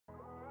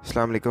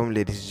Assalamu alaikum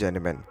ladies and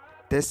gentlemen.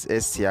 This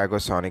is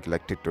Seago Sonic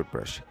electric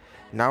toothbrush.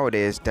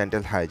 Nowadays,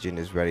 dental hygiene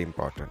is very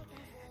important.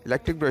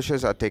 Electric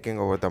brushes are taking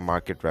over the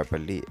market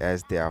rapidly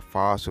as they are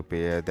far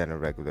superior than a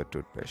regular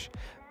toothbrush.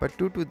 But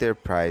due to their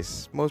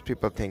price, most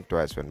people think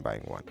twice when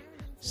buying one.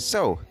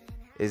 So,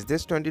 is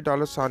this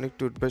 $20 Sonic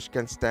toothbrush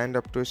can stand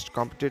up to its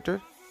competitor?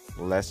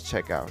 Let's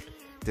check out.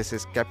 This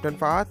is Captain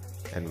Fahad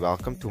and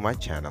welcome to my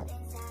channel.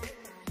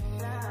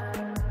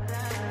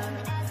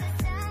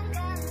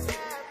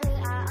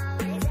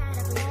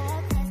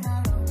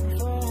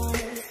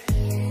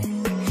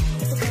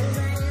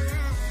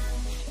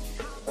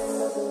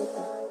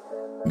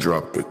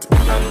 Drop it.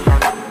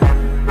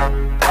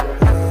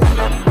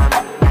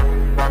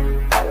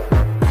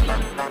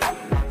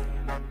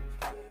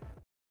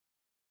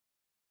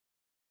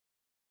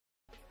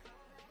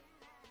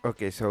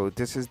 Okay, so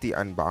this is the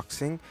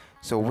unboxing.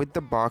 So with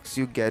the box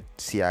you get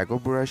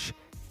Seago brush,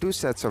 2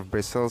 sets of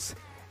bristles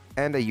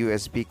and a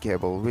USB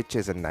cable, which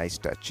is a nice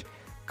touch.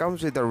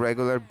 Comes with a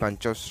regular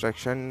bunch of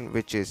instruction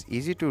which is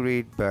easy to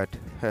read, but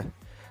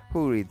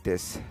who read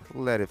this?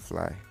 Let it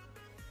fly.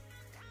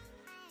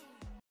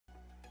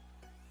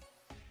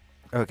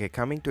 Okay,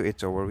 coming to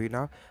its overview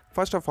now.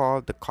 First of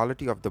all, the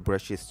quality of the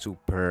brush is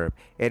superb.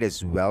 It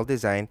is well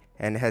designed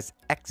and has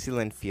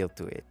excellent feel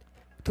to it.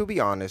 To be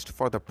honest,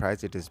 for the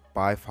price, it is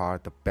by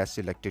far the best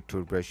electric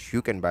toothbrush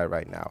you can buy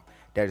right now.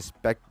 That is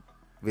packed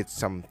with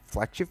some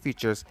flagship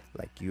features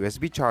like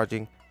USB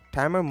charging,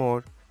 timer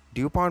mode,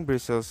 DuPont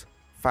bristles,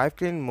 5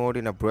 clean mode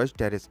in a brush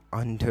that is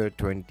under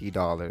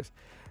 $20.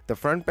 The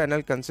front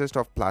panel consists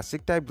of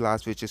plastic type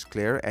glass which is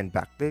clear and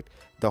backlit.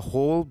 The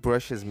whole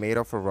brush is made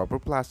of a rubber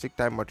plastic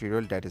type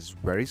material that is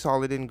very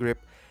solid in grip,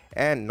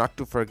 and not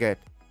to forget,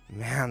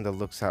 man, the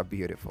looks are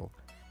beautiful.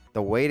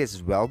 The weight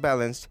is well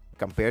balanced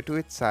compared to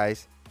its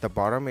size. The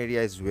bottom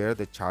area is where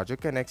the charger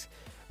connects,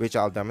 which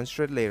I'll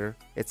demonstrate later.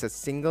 It's a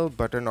single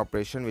button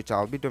operation which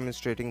I'll be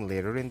demonstrating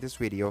later in this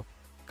video.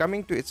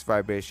 Coming to its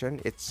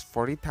vibration, it's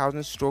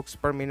 40,000 strokes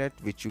per minute,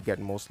 which you get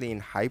mostly in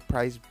high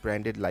price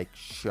branded like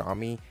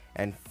Xiaomi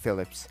and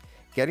Philips.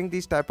 Getting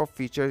these type of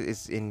features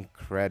is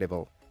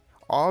incredible.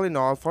 All in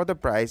all, for the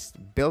price,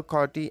 build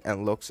quality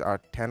and looks are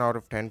 10 out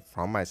of 10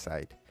 from my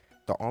side.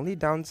 The only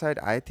downside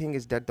I think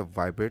is that the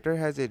vibrator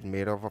has it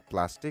made of a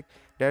plastic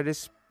that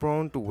is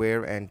prone to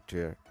wear and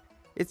tear.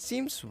 It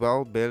seems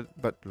well built,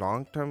 but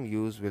long-term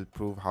use will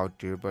prove how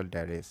durable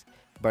that is.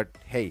 But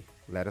hey,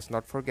 let us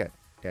not forget,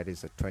 that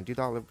is a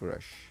 $20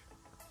 brush.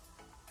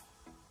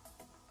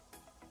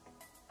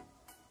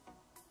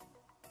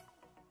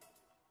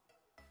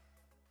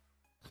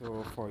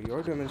 So for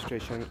your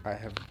demonstration, I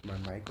have my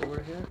mic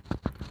over here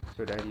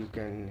so that you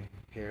can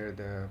hear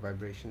the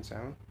vibration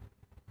sound.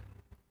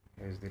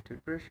 Here's the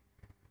toothbrush.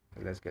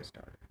 So let's get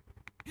started.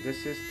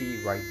 This is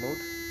the white mode.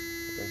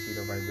 You can see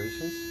the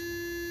vibrations.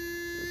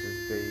 This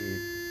is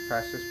the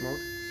fastest mode,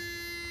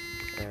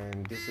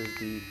 and this is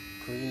the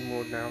green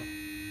mode now,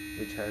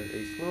 which has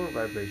a slower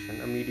vibration,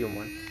 a medium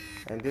one,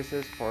 and this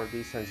is for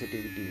the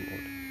sensitivity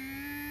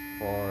mode.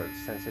 For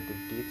sensitive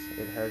teeth,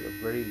 it has a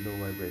very low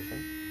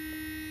vibration.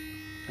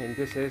 And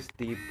this is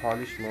the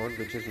polish mode,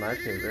 which is my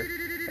favorite.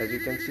 As you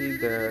can see,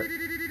 the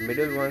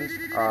middle ones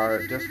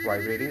are just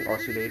vibrating,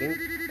 oscillating,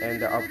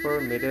 and the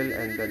upper, middle,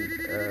 and the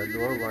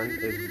lower one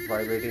is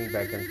vibrating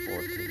back and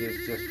forth. This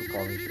is just to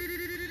polish it.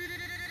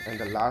 And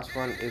the last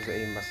one is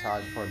a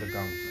massage for the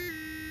gums,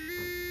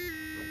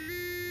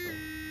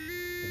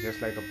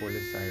 just like a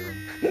police siren.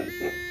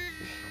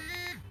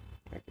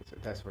 Okay, so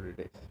that's what it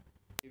is.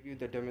 Give you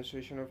the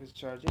demonstration of its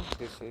charging.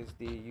 This is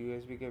the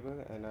USB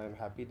cable, and I'm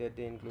happy that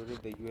they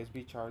included the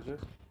USB charger,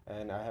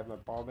 and I have my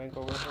power bank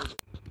over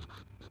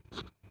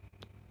here.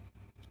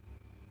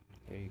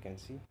 Here you can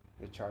see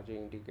the charging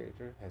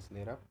indicator has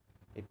lit up.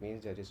 It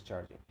means that it's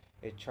charging.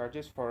 It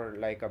charges for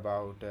like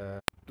about 2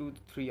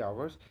 to 3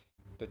 hours.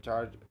 The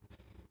charge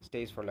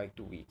stays for like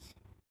 2 weeks.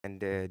 And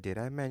did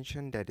I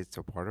mention that it's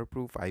a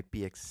waterproof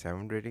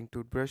IPX7 rating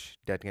toothbrush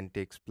that can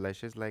take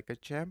splashes like a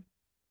champ?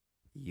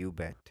 You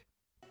bet.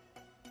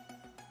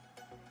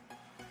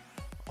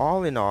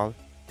 All in all,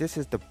 this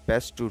is the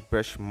best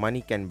toothbrush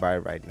money can buy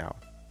right now.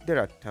 There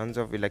are tons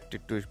of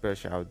electric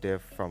toothbrush out there,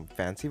 from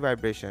fancy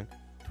vibration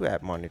to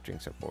app monitoring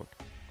support.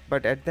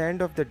 But at the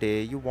end of the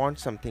day, you want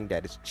something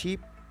that is cheap,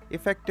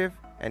 effective,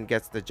 and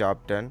gets the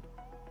job done.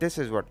 This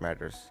is what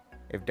matters.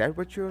 If that's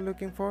what you're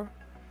looking for,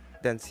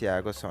 then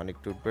Seago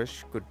Sonic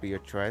toothbrush could be your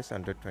choice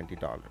under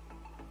 $20.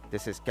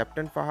 This is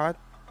Captain Fahad.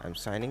 I'm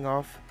signing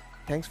off.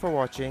 Thanks for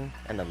watching,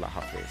 and Allah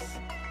Hafiz.